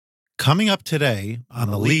Coming up today on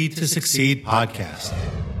the Lead to Succeed podcast.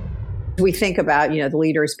 We think about, the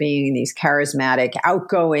leaders being these charismatic,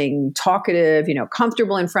 outgoing, talkative,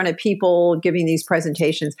 comfortable in front of people, giving these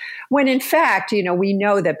presentations. When in fact, we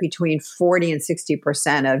know that between 40 and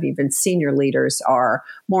 60% of even senior leaders are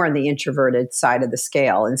more on the introverted side of the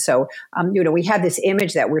scale. And so, we have this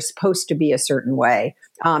image that we're supposed to be a certain way.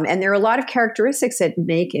 And there are a lot of characteristics that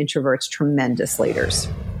make introverts tremendous leaders.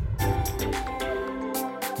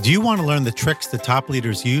 Do you want to learn the tricks that top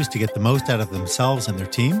leaders use to get the most out of themselves and their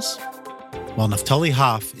teams? Well, Naftali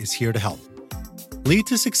Hoff is here to help. Lead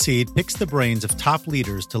to Succeed picks the brains of top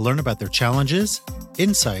leaders to learn about their challenges,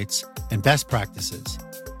 insights, and best practices.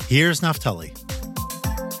 Here's Naftali.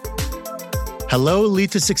 Hello, Lead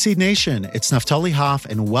to Succeed Nation. It's Naftali Hoff,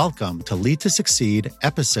 and welcome to Lead to Succeed,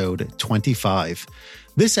 episode 25.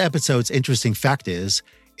 This episode's interesting fact is,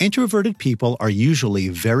 introverted people are usually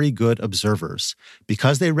very good observers.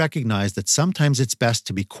 Because they recognize that sometimes it's best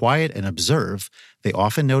to be quiet and observe, they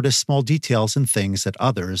often notice small details and things that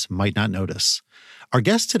others might not notice. Our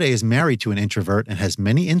guest today is married to an introvert and has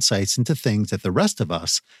many insights into things that the rest of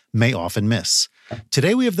us may often miss.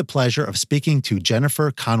 Today, we have the pleasure of speaking to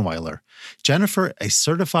Jennifer Kahnweiler. Jennifer, a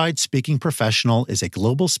certified speaking professional, is a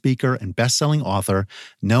global speaker and best-selling author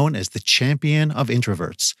known as the champion of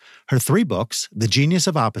introverts. Her 3 books, The Genius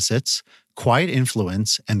of Opposites, Quiet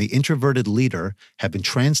Influence, and The Introverted Leader, have been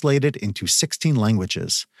translated into 16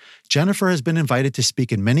 languages. Jennifer has been invited to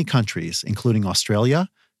speak in many countries, including Australia,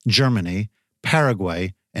 Germany,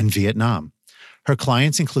 Paraguay, and Vietnam. Her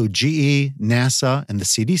clients include GE, NASA, and the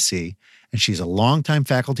CDC, and she's a longtime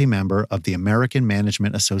faculty member of the American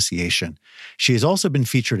Management Association. She has also been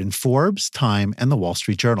featured in Forbes, Time, and the Wall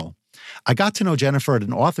Street Journal. I got to know Jennifer at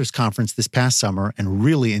an authors conference this past summer and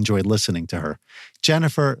really enjoyed listening to her.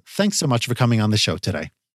 Jennifer, thanks so much for coming on the show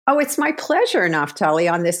today. Oh, it's my pleasure, Naftali,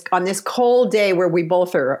 on this cold day where we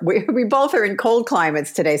both are in cold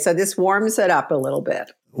climates today. So this warms it up a little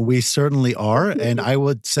bit. We certainly are. And I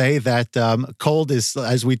would say that cold is,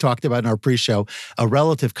 as we talked about in our pre-show, a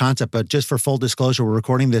relative concept. But just for full disclosure, we're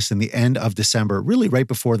recording this in the end of December, really right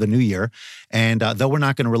before the new year. And though we're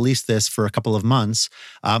not going to release this for a couple of months,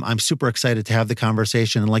 I'm super excited to have the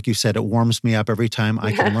conversation. And like you said, it warms me up every time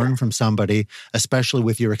I can learn from somebody, especially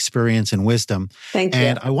with your experience and wisdom. Thank you.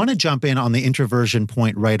 And I want to jump in on the introversion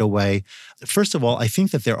point right away. First of all, I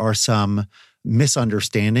think that there are some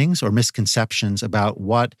misunderstandings or misconceptions about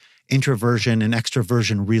what introversion and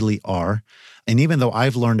extroversion really are. And even though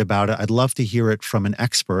I've learned about it, I'd love to hear it from an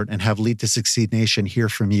expert and have Lead to Succeed Nation hear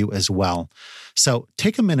from you as well. So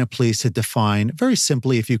take a minute, please, to define very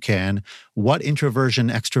simply, if you can, what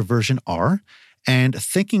introversion and extroversion are, and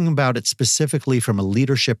thinking about it specifically from a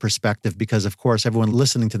leadership perspective, because of course, everyone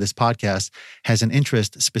listening to this podcast has an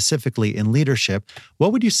interest specifically in leadership.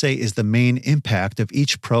 What would you say is the main impact of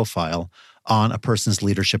each profile on a person's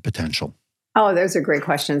leadership potential? Oh, those are great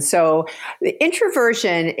questions. So the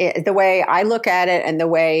introversion, the way I look at it and the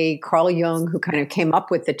way Carl Jung, who kind of came up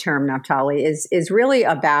with the term, Naftali, is really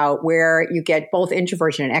about where you get both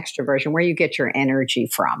introversion and extroversion, where you get your energy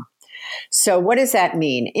from. So what does that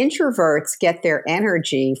mean? Introverts get their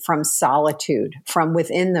energy from solitude, from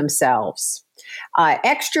within themselves.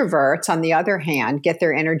 Extroverts, on the other hand, get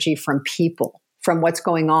their energy from people, from what's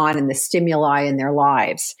going on and the stimuli in their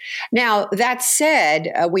lives. Now, that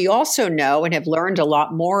said, we also know and have learned a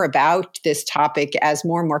lot more about this topic as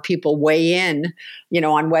more and more people weigh in,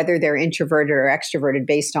 on whether they're introverted or extroverted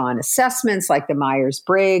based on assessments like the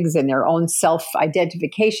Myers-Briggs and their own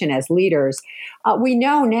self-identification as leaders. We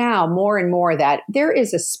know now more and more that there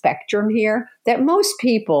is a spectrum here, that most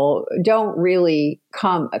people don't really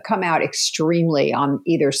come out extremely on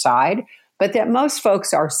either side, but that most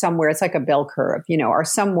folks are somewhere, it's like a bell curve, are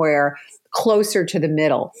somewhere closer to the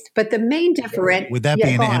middle. But the main difference... Would that be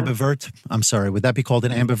an ambivert? I'm sorry, would that be called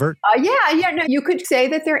an ambivert? No, you could say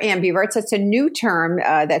that they're ambiverts. It's a new term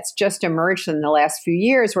that's just emerged in the last few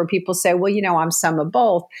years where people say, well, I'm some of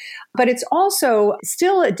both. But it's also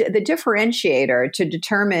still the differentiator to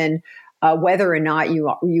determine whether or not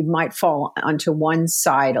you might fall onto one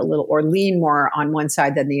side a little or lean more on one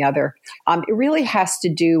side than the other. It really has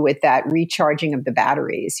to do with that recharging of the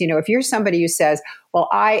batteries. If you're somebody who says, well,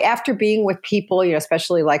 after being with people,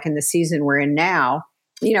 especially like in the season we're in now,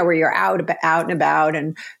 where you're out and about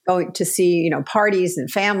and going to see, parties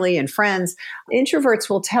and family and friends,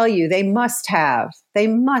 introverts will tell you they must have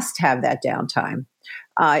that downtime.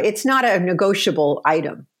 It's not a negotiable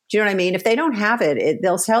item. Do you know what I mean? If they don't have it,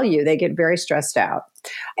 they'll tell you they get very stressed out.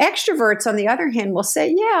 Extroverts, on the other hand, will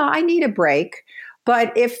say, yeah, I need a break.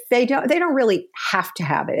 But if they don't really have to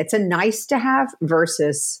have it. It's a nice to have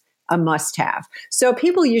versus a must-have. So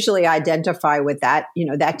people usually identify with that,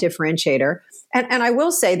 that differentiator. And I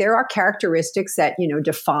will say there are characteristics that,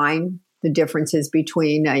 define the differences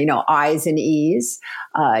between, I's and E's.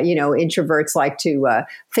 Introverts like to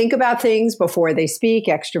think about things before they speak.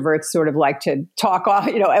 Extroverts sort of like to talk off,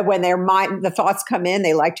 when the thoughts come in,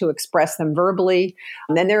 they like to express them verbally.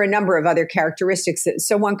 And then there are a number of other characteristics that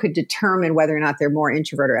someone could determine whether or not they're more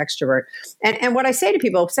introvert or extrovert. And what I say to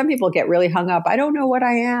people, some people get really hung up. I don't know what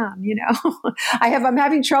I am, I'm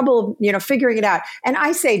having trouble, figuring it out. And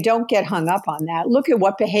I say, don't get hung up on that. Look at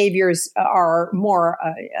what behaviors are more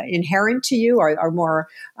inherent to you, are more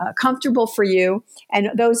comfortable for you, and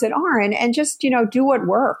those that aren't, and just do what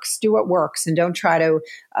works, and don't try to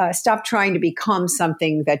stop trying to become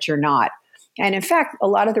something that you're not. And in fact, a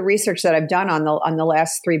lot of the research that I've done on the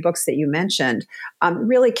last 3 books that you mentioned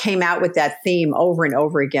really came out with that theme over and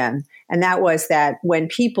over again, and that was that when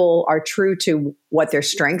people are true to what their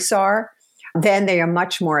strengths are, then they are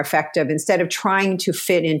much more effective instead of trying to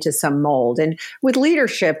fit into some mold. And with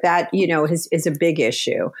leadership, that, is a big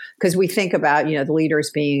issue, because we think about, the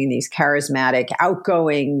leaders being these charismatic,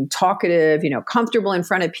 outgoing, talkative, comfortable in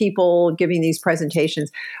front of people, giving these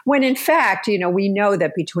presentations, when in fact, we know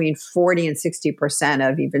that between 40 and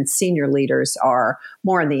 60% of even senior leaders are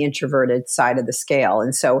more on the introverted side of the scale.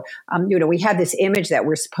 And so, we have this image that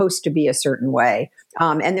we're supposed to be a certain way.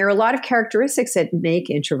 And there are a lot of characteristics that make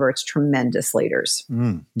introverts tremendous leaders.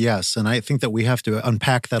 Yes. And I think that we have to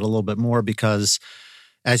unpack that a little bit more because,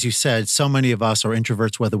 as you said, so many of us are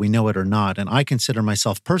introverts, whether we know it or not. And I consider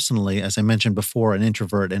myself personally, as I mentioned before, an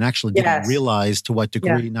introvert, and actually didn't realize to what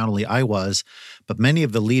degree not only I was, but many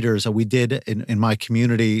of the leaders we did in my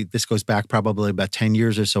community. This goes back probably about 10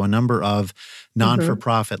 years or so. A number of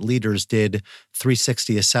non-for-profit leaders did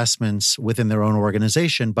 360 assessments within their own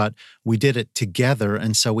organization, but we did it together.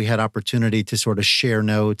 And so we had opportunity to sort of share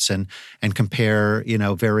notes and compare,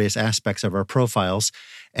 various aspects of our profiles.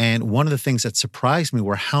 And one of the things that surprised me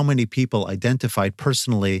were how many people identified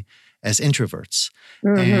personally as introverts.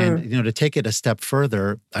 And, to take it a step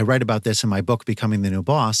further, I write about this in my book, Becoming the New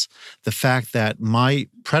Boss, the fact that my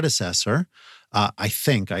predecessor, I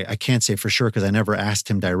can't say for sure because I never asked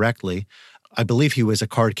him directly, I believe he was a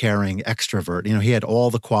card-carrying extrovert. He had all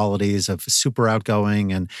the qualities of super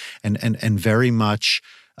outgoing and very much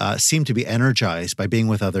seemed to be energized by being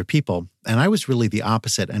with other people. And I was really the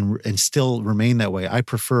opposite and still remain that way. I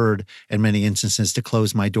preferred, in many instances, to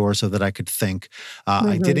close my door so that I could think.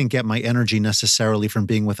 I didn't get my energy necessarily from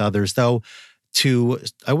being with others, though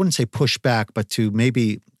I wouldn't say push back, but to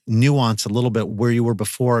maybe nuance a little bit where you were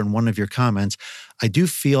before in one of your comments. I do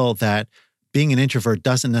feel that being an introvert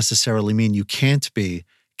doesn't necessarily mean you can't be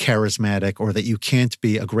charismatic or that you can't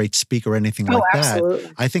be a great speaker or anything like absolutely.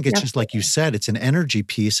 that. I think it's just like you said, it's an energy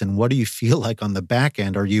piece. And what do you feel like on the back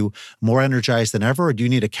end? Are you more energized than ever, or do you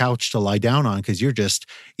need a couch to lie down on because you're just,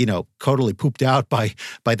 totally pooped out by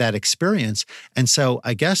that experience? And so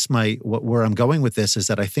I guess where I'm going with this is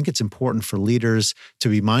that I think it's important for leaders to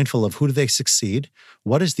be mindful of who do they succeed?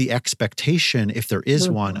 What is the expectation, if there is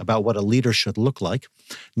one, about what a leader should look like?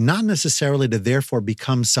 Not necessarily to therefore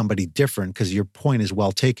become somebody different, because your point is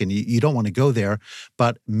well taken. You don't want to go there.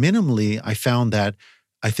 But minimally, I found that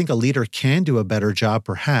I think a leader can do a better job,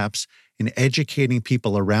 perhaps, in educating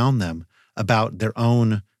people around them about their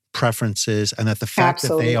own preferences, and that the fact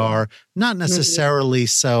that they are not necessarily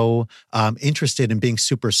so interested in being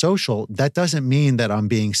super social, that doesn't mean that I'm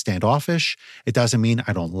being standoffish. It doesn't mean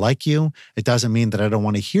I don't like you. It doesn't mean that I don't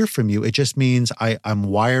want to hear from you. It just means I'm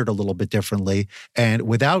wired a little bit differently. And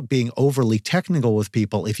without being overly technical with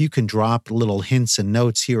people, if you can drop little hints and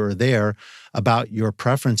notes here or there about your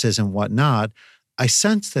preferences and whatnot, I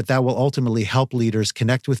sense that will ultimately help leaders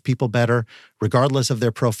connect with people better, regardless of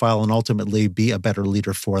their profile, and ultimately be a better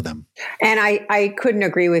leader for them. And I couldn't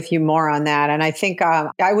agree with you more on that. And I think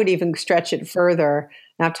I would even stretch it further,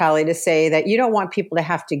 Naftali, to say that you don't want people to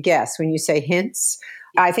have to guess when you say hints.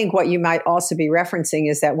 I think what you might also be referencing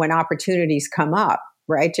is that when opportunities come up,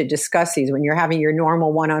 right, to discuss these, when you're having your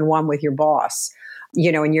normal one-on-one with your boss,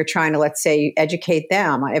 and you're trying to, let's say, educate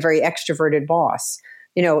them, a very extroverted boss,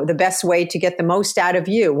 the best way to get the most out of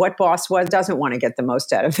you. What boss doesn't want to get the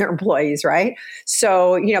most out of their employees, right?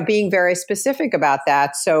 So, being very specific about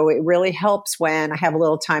that. So it really helps when I have a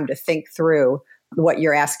little time to think through what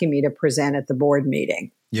you're asking me to present at the board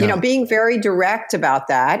meeting. Yeah. Being very direct about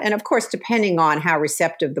that. And of course, depending on how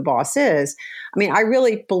receptive the boss is, I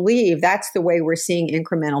really believe that's the way we're seeing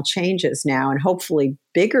incremental changes now, and hopefully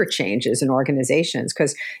bigger changes in organizations,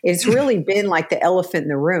 because it's really been like the elephant in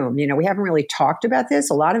the room. We haven't really talked about this.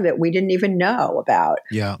 A lot of it we didn't even know about.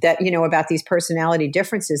 Yeah. That, about these personality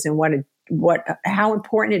differences and what how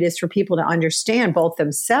important it is for people to understand both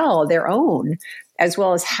themselves, their own, as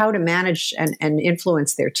well as how to manage and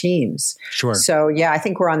influence their teams. Sure. So, yeah, I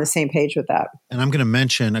think we're on the same page with that. And I'm going to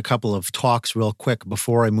mention a couple of talks real quick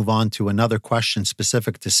before I move on to another question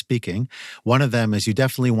specific to speaking. One of them is you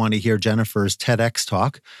definitely want to hear Jennifer's TEDx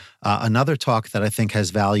talk. Another talk that I think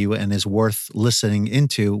has value and is worth listening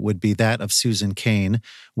into would be that of Susan Cain,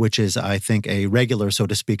 which is, I think, a regular, so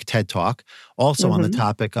to speak, TED talk, also on the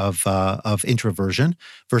topic of introversion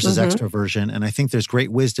versus extroversion. And I think there's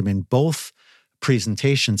great wisdom in both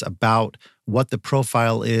presentations about what the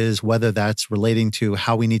profile is, whether that's relating to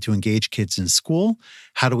how we need to engage kids in school,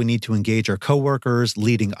 how do we need to engage our coworkers,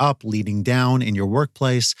 leading up, leading down in your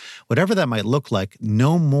workplace, whatever that might look like.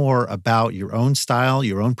 Know more about your own style,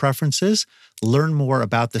 your own preferences, learn more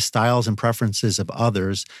about the styles and preferences of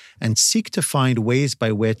others, and seek to find ways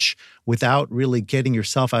by which, without really getting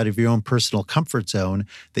yourself out of your own personal comfort zone,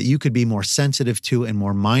 that you could be more sensitive to and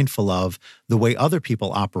more mindful of the way other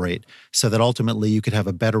people operate, so that ultimately you could have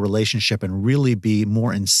a better relationship and really be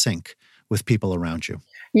more in sync with people around you.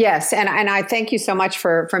 Yes, and I thank you so much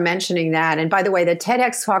for mentioning that. And by the way, the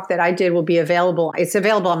TEDx talk that I did will be available. It's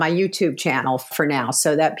available on my YouTube channel for now,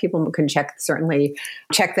 so that people can certainly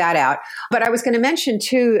check that out. But I was going to mention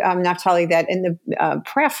too, Naftali, that in the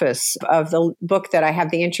preface of the book that I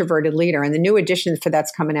have, The Introverted Leader, and the new edition for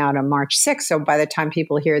that's coming out on March 6th. So by the time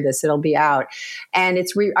people hear this, it'll be out. And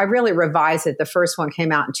I really revised it. The first one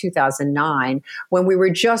came out in 2009 when we were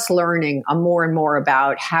just learning more and more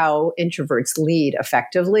about how introverts lead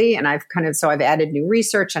effectively. And I've added new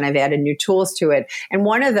research and I've added new tools to it. And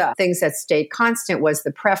one of the things that stayed constant was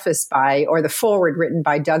the preface the foreword written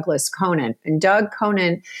by Douglas Conant. And Doug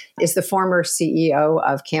Conant is the former CEO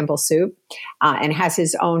of Campbell Soup and has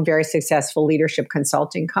his own very successful leadership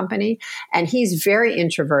consulting company. And he's very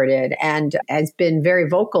introverted and has been very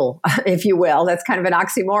vocal, if you will. That's kind of an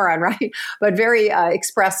oxymoron, right? But very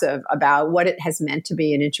expressive about what it has meant to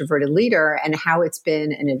be an introverted leader and how it's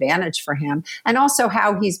been an advantage for him. And also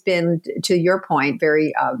how he's been, to your point,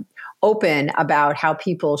 very open about how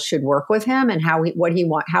people should work with him and how he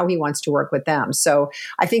wants to work with them. So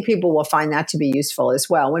I think people will find that to be useful as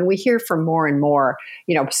well. When we hear from more and more,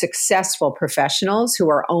 successful professionals who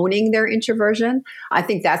are owning their introversion, I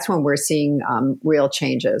think that's when we're seeing real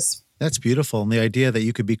changes. That's beautiful. And the idea that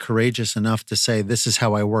you could be courageous enough to say, this is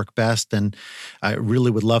how I work best, and I really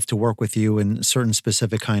would love to work with you in certain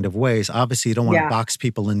specific kind of ways. Obviously, you don't want to box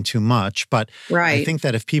people in too much, but I think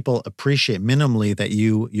that if people appreciate minimally that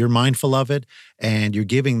you're mindful of it and you're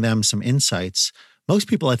giving them some insights, most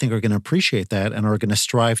people, I think, are going to appreciate that and are going to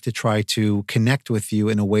strive to try to connect with you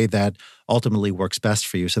in a way that ultimately works best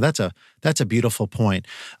for you. So that's a beautiful point.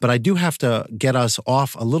 But I do have to get us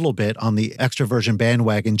off a little bit on the extroversion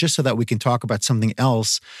bandwagon just so that we can talk about something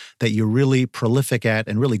else that you're really prolific at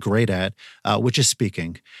and really great at, which is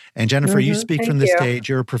speaking. And Jennifer, you speak from the stage.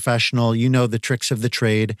 You're a professional. You know the tricks of the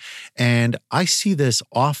trade. And I see this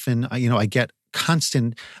often. I get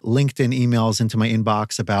constant LinkedIn emails into my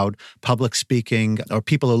inbox about public speaking, or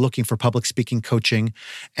people are looking for public speaking coaching.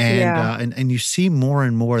 And you see more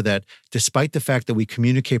and more that despite the fact that we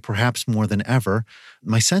communicate perhaps more than ever,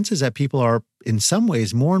 my sense is that people are in some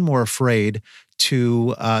ways more and more afraid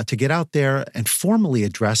to get out there and formally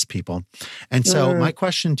address people. And so my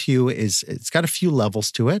question to you is, it's got a few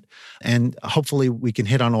levels to it, and hopefully we can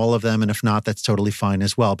hit on all of them. And if not, that's totally fine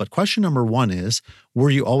as well. But question number one is, were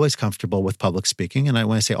you always comfortable with public speaking? And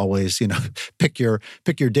when I say always, pick your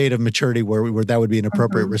date of maturity where that would be an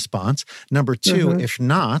appropriate response. Number two, if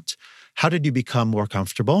not, how did you become more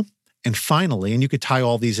comfortable? And finally, and you could tie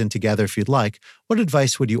all these in together if you'd like, what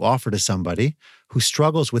advice would you offer to somebody who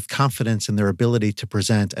struggles with confidence in their ability to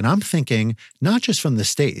present? And I'm thinking not just from the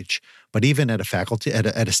stage, but even at a faculty, at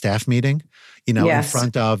a staff meeting, in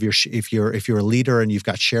front of if you're a leader and you've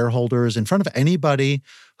got shareholders, in front of anybody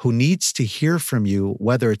who needs to hear from you,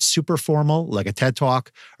 whether it's super formal, like a TED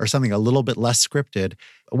Talk, or something a little bit less scripted.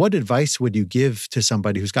 What advice would you give to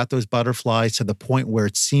somebody who's got those butterflies to the point where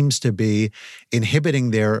it seems to be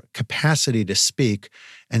inhibiting their capacity to speak,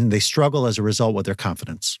 and they struggle as a result with their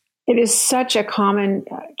confidence? It is such a common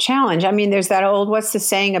challenge. I mean, there's that old, what's the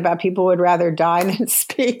saying about people would rather die than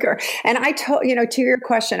speak? And I told, to your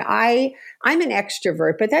question, I'm an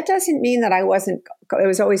extrovert, but that doesn't mean that I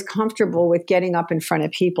was always comfortable with getting up in front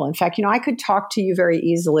of people. In fact, I could talk to you very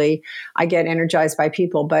easily. I get energized by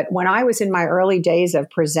people. But when I was in my early days of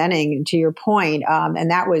presenting, to your point,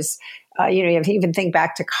 and that was, you even think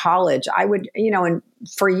back to college, I would, and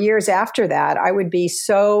for years after that, I would be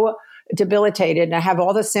so debilitated, and I have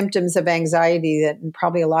all the symptoms of anxiety that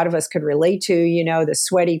probably a lot of us could relate to, the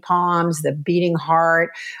sweaty palms, the beating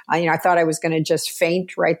heart. I thought I was going to just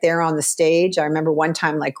faint right there on the stage. I remember one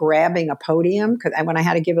time like grabbing a podium when I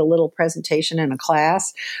had to give a little presentation in a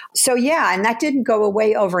class. So yeah, and that didn't go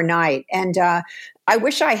away overnight. And I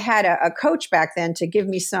wish I had a coach back then to give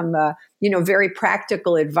me some, very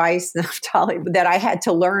practical advice, Naftali, that I had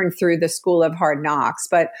to learn through the School of Hard Knocks.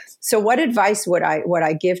 But so, what advice would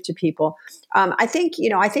I give to people? I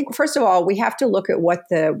think first of all, we have to look at what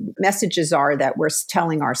the messages are that we're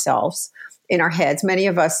telling ourselves in our heads. Many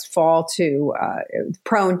of us fall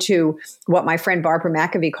prone to what my friend Barbara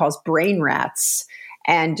McAfee calls brain rats.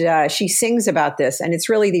 And she sings about this, and it's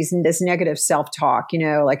really this negative self-talk,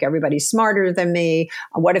 like everybody's smarter than me.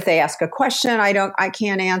 What if they ask a question I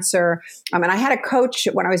can't answer? And I had a coach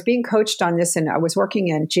when I was being coached on this, and I was working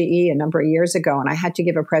in GE a number of years ago, and I had to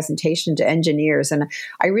give a presentation to engineers, and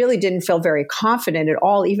I really didn't feel very confident at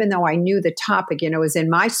all, even though I knew the topic, was in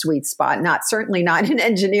my sweet spot, certainly not in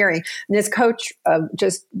engineering. And this coach,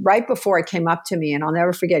 just right before it came up to me, and I'll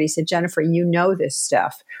never forget, he said, "Jennifer, you know this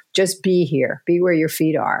stuff. Just be here, be where your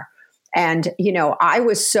feet are." And, I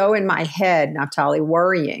was so in my head, Naftali,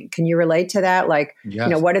 worrying. Can you relate to that? Like,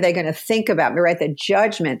 yes. What are they going to think about me, right? The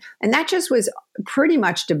judgment. And that just was pretty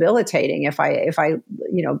much debilitating if I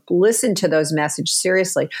listened to those messages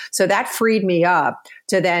seriously. So that freed me up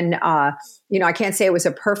to then, I can't say it was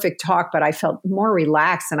a perfect talk, but I felt more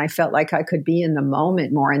relaxed and I felt like I could be in the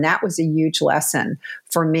moment more. And that was a huge lesson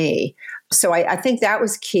for me. So I think that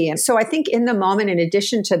was key. And so I think in the moment, in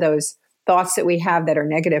addition to those thoughts that we have that are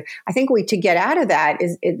negative, I think to get out of that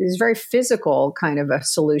is very physical kind of a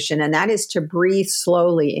solution. And that is to breathe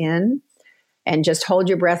slowly in and just hold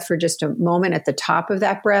your breath for just a moment at the top of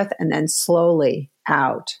that breath and then slowly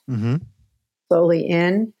out. Mm-hmm. Slowly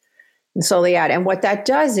in and slowly out. And what that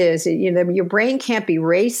does is, your brain can't be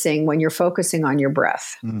racing when you're focusing on your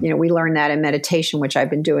breath. Mm. We learn that in meditation, which I've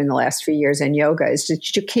been doing the last few years in yoga, is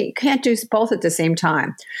that you can't do both at the same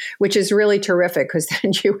time, which is really terrific because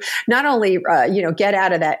then you not only, get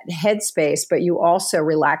out of that headspace, but you also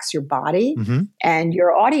relax your body, mm-hmm. and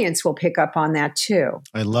your audience will pick up on that too.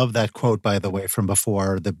 I love that quote, by the way, from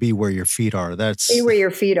before, the "be where your feet are." Be where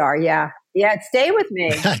your feet are. Yeah. Yeah, stay with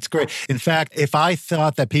me. That's great. In fact, if I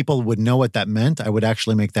thought that people would know what that meant, I would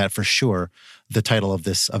actually make that for sure the title of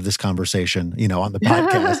this conversation, on the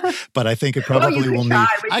podcast. But I think it probably will need.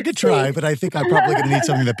 I could try, but I think I'm probably going to need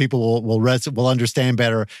something that people will understand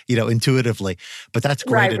better, intuitively. But that's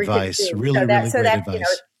great advice. Really great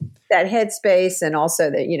advice. That headspace, and also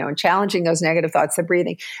that, challenging those negative thoughts, the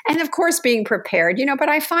breathing, and of course being prepared. But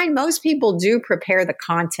I find most people do prepare the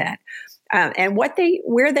content. And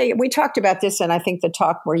we talked about this, and I think the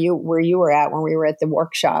talk where you were at when we were at the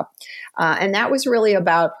workshop, and that was really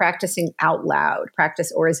about practicing out loud,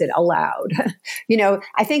 or is it aloud?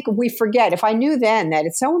 I think we forget. If I knew then that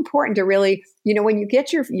it's so important to really, when you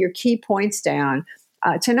get your key points down,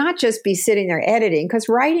 to not just be sitting there editing, because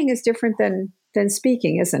writing is different than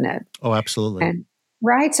speaking, isn't it? Oh, absolutely.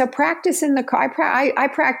 Right. So practice in the car. I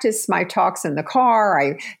practice my talks in the car.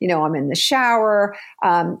 I'm in the shower.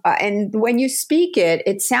 And when you speak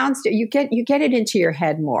it sounds, you get it into your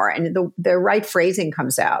head more, and the right phrasing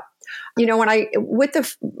comes out. With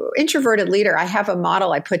the introverted leader, I have a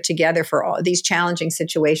model I put together for all these challenging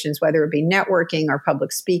situations, whether it be networking or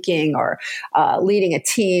public speaking or leading a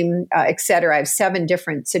team, et cetera. I have 7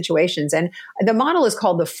 different situations. And the model is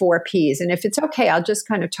called the 4 Ps. And if it's okay, I'll just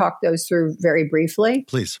kind of talk those through very briefly.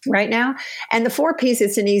 Please. Right now. And the 4 Ps,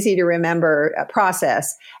 it's an easy to remember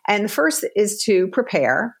process. And the first is to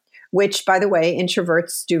prepare, which, by the way,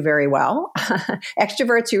 introverts do very well.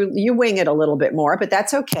 Extroverts, you wing it a little bit more, but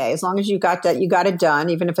that's okay. As long as you got it done,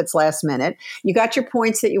 even if it's last minute. You got your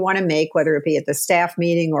points that you want to make, whether it be at the staff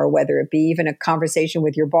meeting or whether it be even a conversation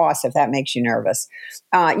with your boss, if that makes you nervous.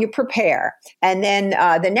 You prepare. And then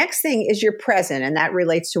the next thing is you're present. And that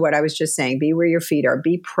relates to what I was just saying. Be where your feet are.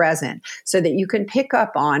 Be present so that you can pick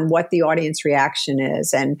up on what the audience reaction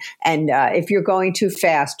is. And if you're going too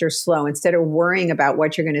fast or slow, instead of worrying about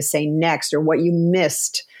what you're going to say next or what you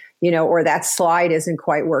missed, or that slide isn't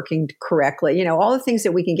quite working correctly, all the things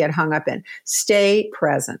that we can get hung up in. Stay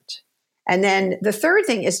present. And then the third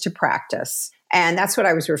thing is to practice. And that's what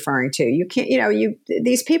I was referring to. You can't,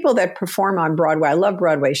 these people that perform on Broadway, I love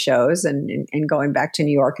Broadway shows and going back to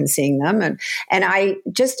New York and seeing them. And I'm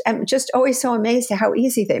just always so amazed at how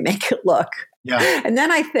easy they make it look. Yeah. And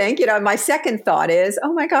then I think, my second thought is,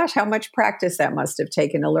 oh my gosh, how much practice that must have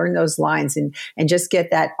taken to learn those lines and just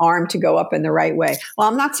get that arm to go up in the right way. Well,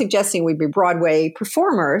 I'm not suggesting we be Broadway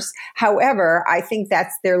performers. However, I think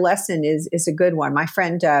that's their lesson is a good one. My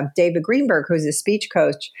friend David Greenberg, who's a speech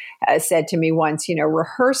coach, said to me once,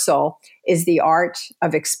 rehearsal is the art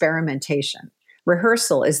of experimentation.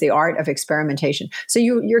 Rehearsal is the art of experimentation. So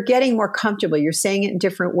you're getting more comfortable. You're saying it in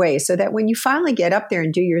different ways so that when you finally get up there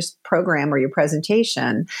and do your program or your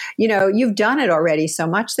presentation, you've done it already so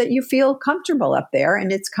much that you feel comfortable up there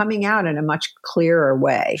and it's coming out in a much clearer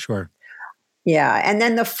way. Sure. Yeah. And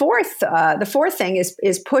then the fourth thing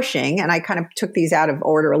is pushing. And I kind of took these out of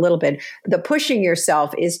order a little bit. The pushing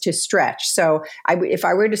yourself is to stretch. So if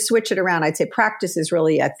I were to switch it around, I'd say practice is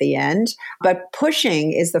really at the end, but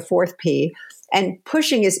pushing is the fourth P. And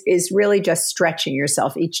pushing is really just stretching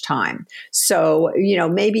yourself each time. So,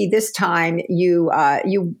 maybe this time you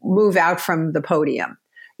move out from the podium,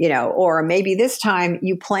 or maybe this time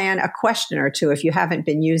you plan a question or two if you haven't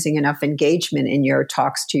been using enough engagement in your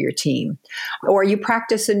talks to your team, or you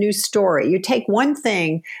practice a new story. You take one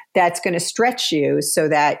thing that's going to stretch you so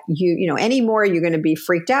that any more you're going to be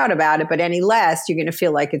freaked out about it, but any less you're going to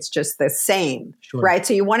feel like it's just the same, sure. Right?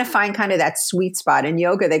 So you want to find kind of that sweet spot. In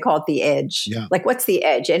yoga, they call it the edge. Yeah. Like, what's the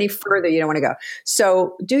edge? Any further, you don't want to go.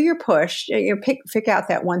 So do your push, pick out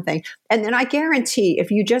that one thing. And then I guarantee if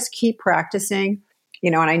you just keep practicing,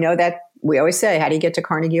 and I know that we always say, how do you get to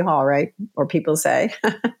Carnegie Hall, right? Or people say,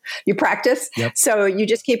 you practice. Yep. So you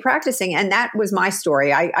just keep practicing. And that was my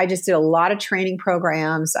story. I just did a lot of training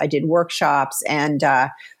programs. I did workshops and I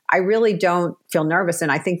really don't feel nervous.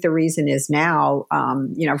 And I think the reason is now,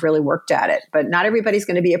 I've really worked at it. But not everybody's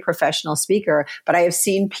going to be a professional speaker. But I have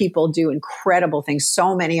seen people do incredible things.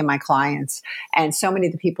 So many of my clients and so many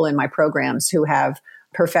of the people in my programs who have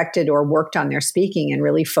perfected or worked on their speaking and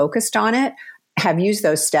really focused on it have used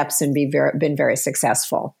those steps and been very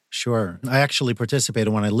successful. Sure. I actually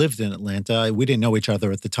participated when I lived in Atlanta. We didn't know each other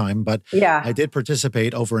at the time, but yeah. I did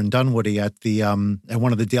participate over in Dunwoody at the at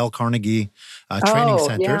one of the Dale Carnegie training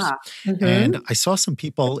centers. Yeah. Mm-hmm. And I saw some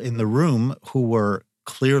people in the room who were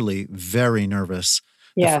clearly very nervous.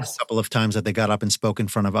 Yes. The first couple of times that they got up and spoke in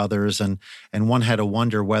front of others, and one had to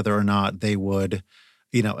wonder whether or not they would,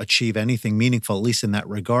 achieve anything meaningful, at least in that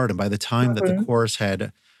regard. And by the time that the course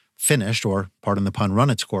had finished, or pardon the pun,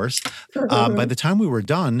 run its course, by the time we were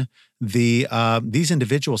done, these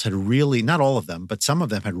individuals had really, not all of them, but some of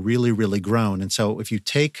them had really, really grown. And so if you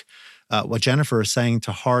take what Jennifer is saying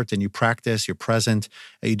to heart and you practice, you're present,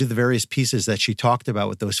 you do the various pieces that she talked about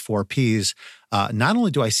with those 4 Ps, not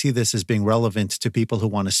only do I see this as being relevant to people who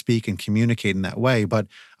want to speak and communicate in that way, but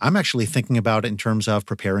I'm actually thinking about it in terms of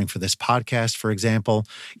preparing for this podcast, for example,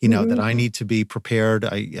 that I need to be prepared.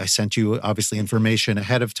 I sent you obviously information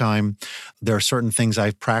ahead of time. There are certain things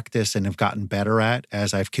I've practiced and have gotten better at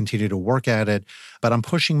as I've continued to work at it, but I'm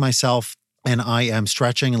pushing myself and I am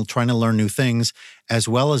stretching and trying to learn new things, as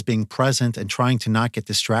well as being present and trying to not get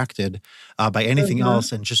distracted by anything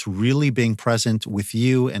else, and just really being present with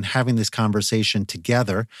you and having this conversation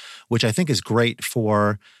together, which I think is great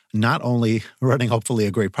for not only running hopefully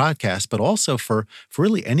a great podcast, but also for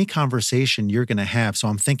really any conversation you're going to have. So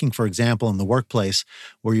I'm thinking, for example, in the workplace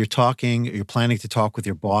where you're planning to talk with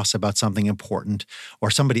your boss about something important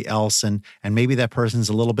or somebody else, and maybe that person's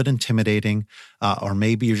a little bit intimidating, or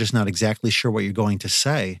maybe you're just not exactly sure what you're going to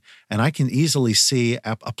say. And I can easily see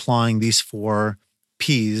applying these 4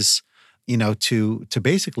 Ps, to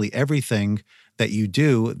basically everything that you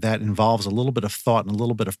do that involves a little bit of thought and a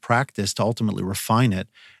little bit of practice to ultimately refine it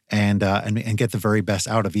and get the very best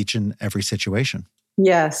out of each and every situation.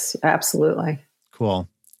 Yes, absolutely. Cool.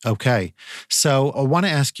 Okay. So I want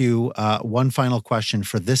to ask you one final question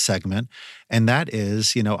for this segment. And that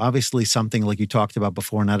is, obviously something like you talked about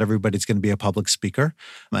before, not everybody's going to be a public speaker,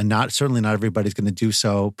 and certainly not everybody's going to do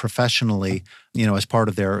so professionally, as part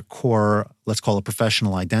of their core, let's call it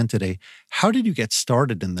professional identity. How did you get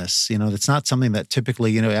started in this? It's not something that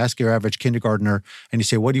typically, ask your average kindergartner and you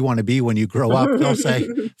say, what do you want to be when you grow up? They'll say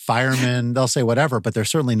fireman, they'll say whatever, but they're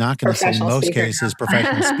certainly not going to say in most cases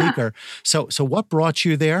professional speaker. So what brought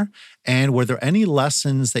you there? And were there any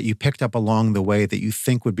lessons that you picked up along the way that you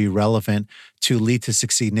think would be relevant to Lead to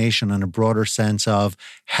Succeed Nation in a broader sense of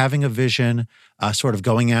having a vision, sort of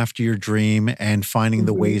going after your dream and finding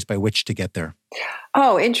the ways by which to get there?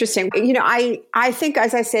 Oh, interesting. I think,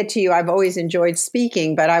 as I said to you, I've always enjoyed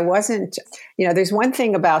speaking, but I wasn't, there's one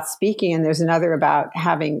thing about speaking and there's another about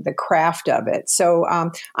having the craft of it. So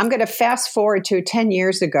I'm going to fast forward to 10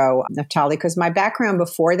 years ago, Naftali, because my background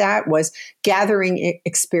before that was gathering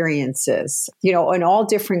experiences. experiences, in all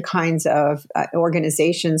different kinds of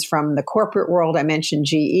organizations, from the corporate world. I mentioned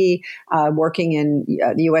GE, working in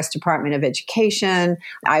the U.S. Department of Education.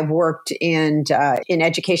 I've worked in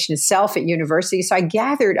education itself at universities. So I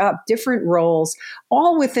gathered up different roles,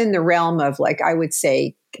 all within the realm of, like, I would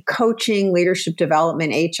say, coaching, leadership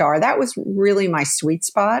development, HR. That was really my sweet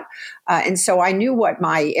spot. And so I knew what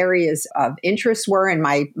my areas of interest were, and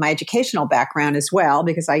my educational background as well,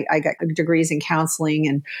 because I got degrees in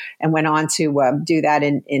counseling and went on to do that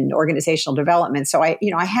in organizational development. So I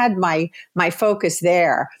had my focus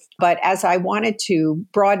there. But as I wanted to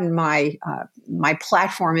broaden my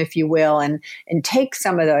platform, if you will, and take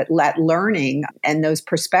some of that learning and those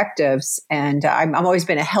perspectives, and I've always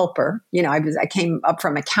been a helper. I came up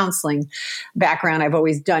from a counseling background. I've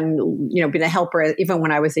always been a helper. Even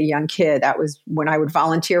when I was a young kid, that was when I would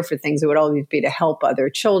volunteer for things. It would always be to help other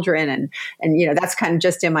children, and that's kind of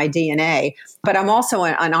just in my DNA. But I'm also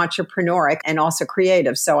an entrepreneur and also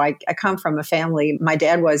creative. So I come from a family. My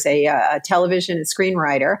dad was a television and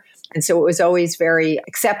screenwriter. And so it was always very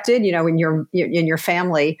accepted, in your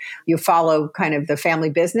family, you follow kind of the family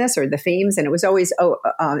business or the themes, and it was always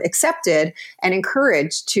accepted and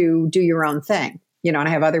encouraged to do your own thing. And I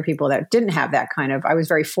have other people that didn't have that kind of. I was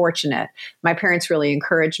very fortunate. My parents really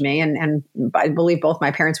encouraged me, and I believe both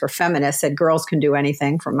my parents were feminists, said girls can do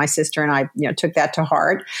anything. From my sister and I, took that to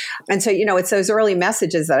heart. And so, it's those early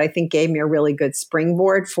messages that I think gave me a really good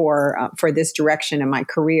springboard for this direction in my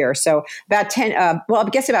career. So about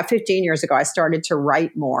 15 years ago, I started to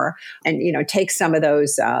write more and, take some of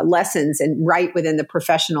those lessons and write within the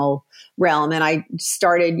professional realm. And I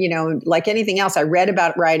started, like anything else, I read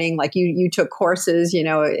about writing, like you took courses,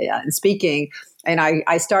 in speaking. And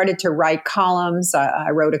I started to write columns. I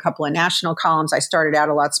wrote a couple of national columns. I started out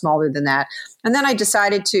a lot smaller than that. And then I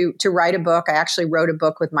decided to write a book. I actually wrote a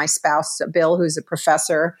book with my spouse, Bill, who's a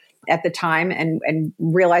professor at the time, and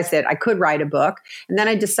realized that I could write a book. And then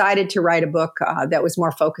I decided to write a book that was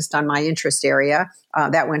more focused on my interest area.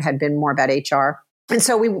 That one had been more about HR. And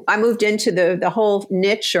so I moved into the whole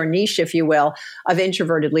niche, if you will, of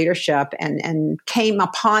introverted leadership, and came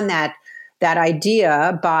upon that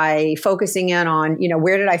idea by focusing in on,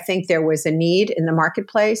 where did I think there was a need in the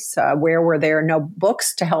marketplace? Where were there no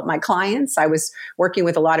books to help my clients? I was working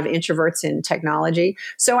with a lot of introverts in technology.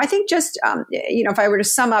 So I think just, if I were to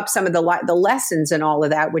sum up some of the lessons and all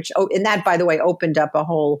of that, and that, by the way, opened up a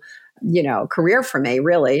whole career for me,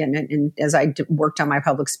 really. And as I worked on my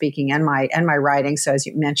public speaking and my writing. So as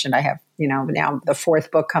you mentioned, I have, now the fourth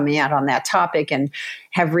book coming out on that topic, and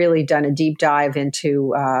have really done a deep dive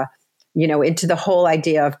into the whole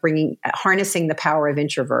idea of harnessing the power of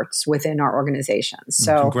introverts within our organizations.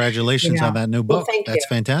 So congratulations on that new book. Well, That's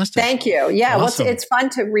fantastic. Thank you. Yeah. Awesome. Well, it's fun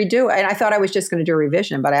to redo it. And I thought I was just going to do a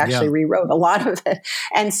revision, but I actually rewrote a lot of it.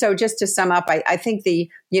 And so just to sum up, I think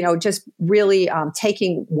just really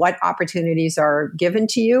taking what opportunities are given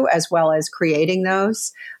to you, as well as creating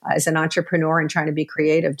those as an entrepreneur, and trying to be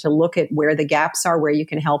creative to look at where the gaps are, where you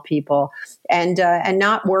can help people, and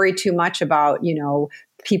not worry too much about,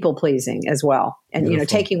 people pleasing as well. And, Beautiful.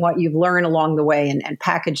 Taking what you've learned along the way and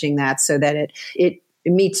packaging that so that it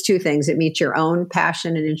meets two things. It meets your own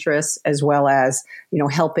passion and interests, as well as,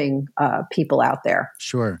 helping people out there.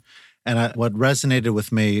 Sure. And what resonated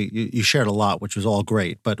with me, you shared a lot, which was all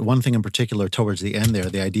great. But one thing in particular towards the end there,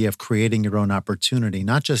 the idea of creating your own opportunity,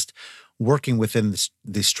 not just working within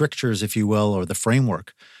the strictures, if you will, or the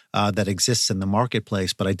framework that exists in the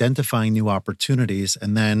marketplace, but identifying new opportunities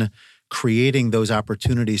and then creating those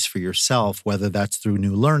opportunities for yourself, whether that's through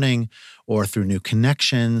new learning or through new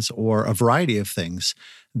connections or a variety of things.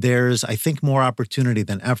 There's, I think, more opportunity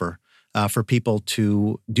than ever for people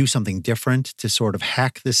to do something different, to sort of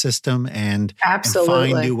hack the system and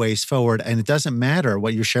find new ways forward. And it doesn't matter.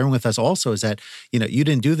 What you're sharing with us also is that, you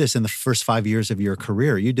didn't do this in the first 5 years of your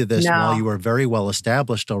career. You did this while you were very well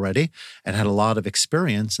established already and had a lot of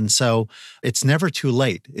experience. And so it's never too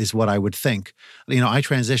late is what I would think. I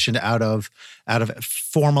transitioned out of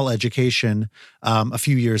formal education a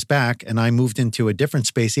few years back, and I moved into a different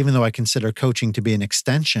space, even though I consider coaching to be an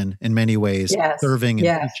extension in many ways, serving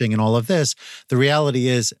and teaching and all of this. The reality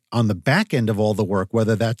is, on the back end of all the work,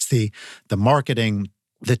 whether that's the marketing,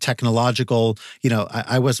 the technological,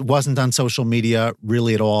 I wasn't on social media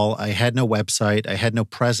really at all. I had no website. I had no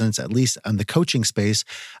presence, at least on the coaching space.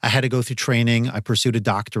 I had to go through training. I pursued a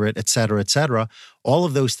doctorate, et cetera, et cetera. All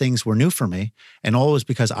of those things were new for me. And all was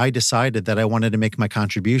because I decided that I wanted to make my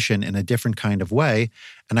contribution in a different kind of way.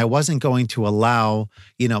 And I wasn't going to allow,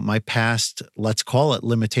 my past, let's call it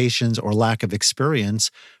limitations or lack of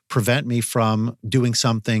experience, prevent me from doing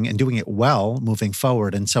something and doing it well moving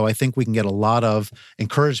forward. And so I think we can get a lot of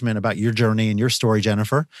encouragement about your journey and your story,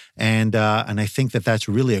 Jennifer. And I think that that's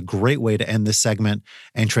really a great way to end this segment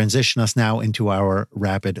and transition us now into our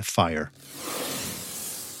rapid fire.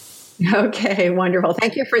 Okay, wonderful.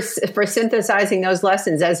 Thank you for synthesizing those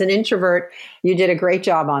lessons. As an introvert, you did a great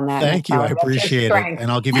job on that. Thank you. I appreciate it.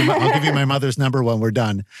 And I'll give you my mother's number when we're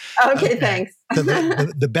done. Okay, thanks.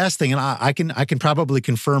 The best thing, and I can probably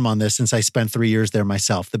confirm on this since I spent 3 years there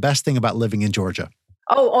myself, the best thing about living in Georgia.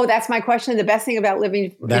 Oh, that's my question. The best thing about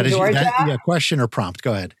living in Georgia? Question or prompt.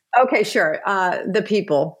 Go ahead. Okay, sure. The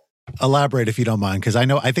people. Elaborate if you don't mind, because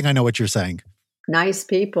I think I know what you're saying. Nice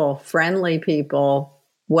people, friendly people.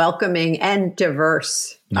 Welcoming and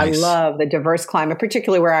diverse. Nice. I love the diverse climate,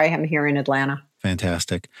 particularly where I am here in Atlanta.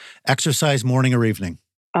 Fantastic. Exercise morning or evening?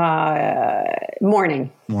 Morning.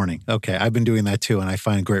 Morning. Okay. I've been doing that too, and I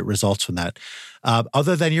find great results from that.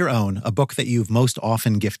 Other than your own, a book that you've most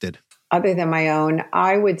often gifted? Other than my own,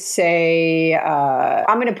 I would say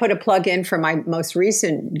I'm going to put a plug in for my most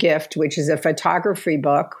recent gift, which is a photography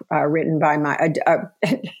book written by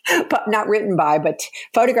not written by, but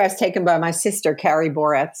photographs taken by my sister, Carrie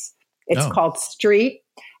Boretz. It's called Street,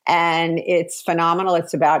 and it's phenomenal.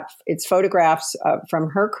 It's photographs from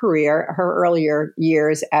her career, her earlier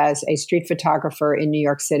years as a street photographer in New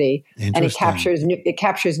York City, and it captures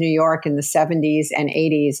New York in the 70s and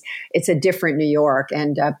 80s. It's a different New York,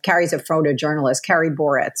 and Carrie's a photojournalist. Carrie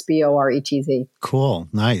Boretz, Boretz. Cool,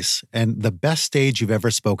 nice. And the best stage you've ever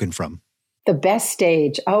spoken from? The best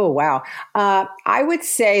stage. Oh, wow. I would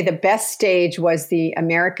say the best stage was the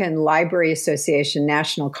American Library Association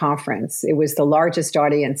National Conference. It was the largest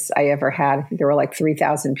audience I ever had. I think there were like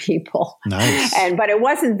 3,000 people. Nice. But it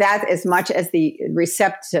wasn't that as much as the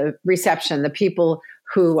reception. The people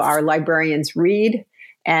who are librarians read,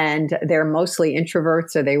 and they're mostly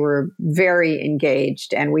introverts, so they were very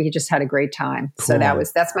engaged, and we just had a great time. Cool. So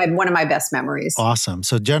that's one of my best memories. Awesome.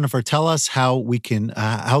 So Jennifer, tell us how we can,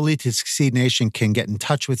 how Lead to Succeed Nation can get in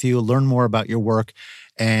touch with you, learn more about your work,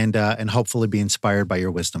 and hopefully be inspired by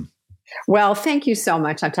your wisdom. Well, thank you so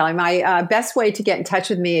much. I'm telling you, my best way to get in touch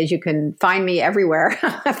with me is you can find me everywhere,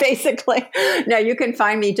 basically. No, you can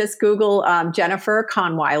find me, just Google Jennifer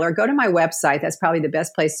Kahnweiler. Go to my website. That's probably the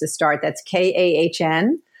best place to start. That's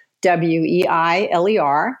KAHNWEILER.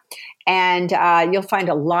 And you'll find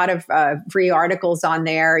a lot of free articles on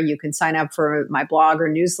there. You can sign up for my blog or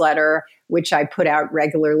newsletter, which I put out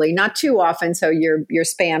regularly, not too often, so you're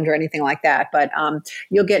spammed or anything like that. But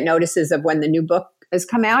you'll get notices of when the new book has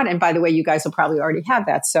come out. And by the way, you guys will probably already have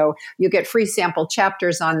that. So you get free sample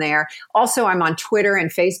chapters on there. Also, I'm on Twitter and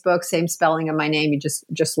Facebook, same spelling of my name. You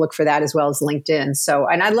just look for that, as well as LinkedIn. So,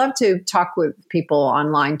 and I love to talk with people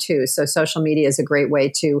online too. So social media is a great way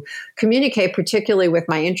to communicate, particularly with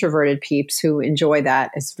my introverted peeps who enjoy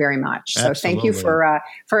that as very much. So Absolutely. Thank you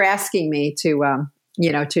for asking me to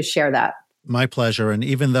share that. My pleasure. And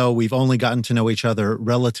even though we've only gotten to know each other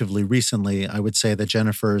relatively recently, I would say that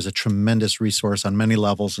Jennifer is a tremendous resource on many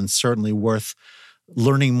levels and certainly worth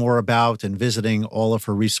learning more about and visiting all of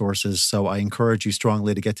her resources. So I encourage you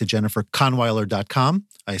strongly to get to jenniferkahnweiler.com.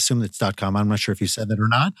 I assume it's .com. I'm not sure if you said that or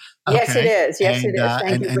not. Yes, it is. Yes, it is.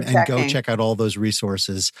 Thank you for checking. And go check out all those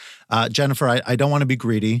resources. Jennifer, I don't want to be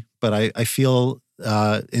greedy, but I feel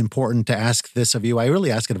important to ask this of you. I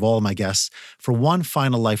really ask it of all of my guests. For one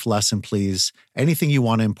final life lesson, please, anything you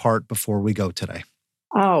want to impart before we go today?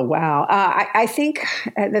 Oh, wow. I think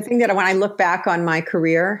the thing that when I look back on my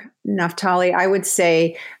career, Naftali, I would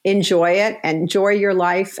say enjoy it, enjoy your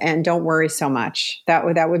life, and don't worry so much. That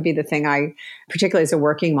would be the thing. Particularly as a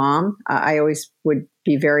working mom, I always would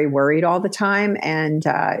be very worried all the time, and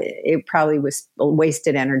it probably was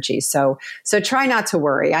wasted energy. So try not to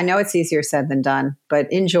worry. I know it's easier said than done,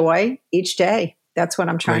 but enjoy each day. That's what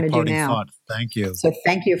I'm trying to do now. Thought. Thank you. So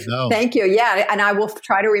thank you. Thank you. Yeah. And I will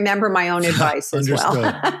try to remember my own advice as well.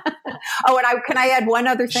 Oh, and can I add one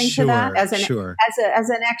other thing to that? As an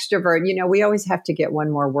extrovert, we always have to get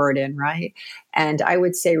one more word in, right? And I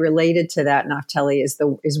would say related to that, Naftali,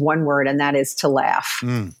 is one word, and that is to laugh.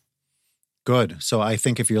 Good. So I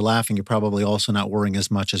think if you're laughing, you're probably also not worrying as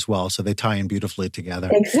much as well. So they tie in beautifully together.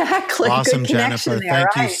 Exactly. Awesome, Jennifer.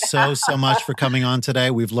 Thank you so much for coming on today.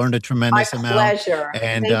 We've learned a tremendous amount. My pleasure.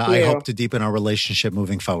 And I hope to deepen our relationship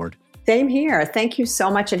moving forward. Same here. Thank you so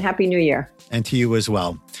much, and Happy New Year. And to you as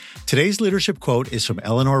well. Today's leadership quote is from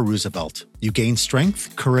Eleanor Roosevelt. You gain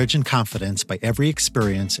strength, courage, and confidence by every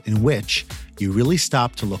experience in which you really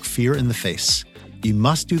stop to look fear in the face. You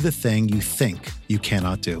must do the thing you think you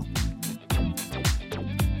cannot do.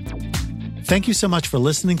 Thank you so much for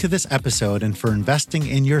listening to this episode and for investing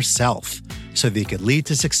in yourself. so that you could lead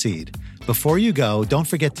to succeed. Before you go, don't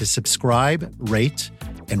forget to subscribe, rate,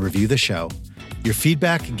 and review the show. Your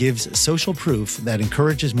feedback gives social proof that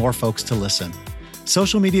encourages more folks to listen.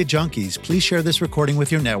 Social media junkies, please share this recording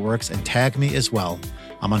with your networks and tag me as well.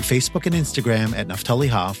 I'm on Facebook and Instagram at Naftali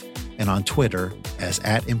Hoff and on Twitter as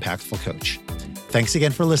 @ImpactfulCoach. Thanks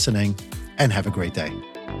again for listening and have a great day.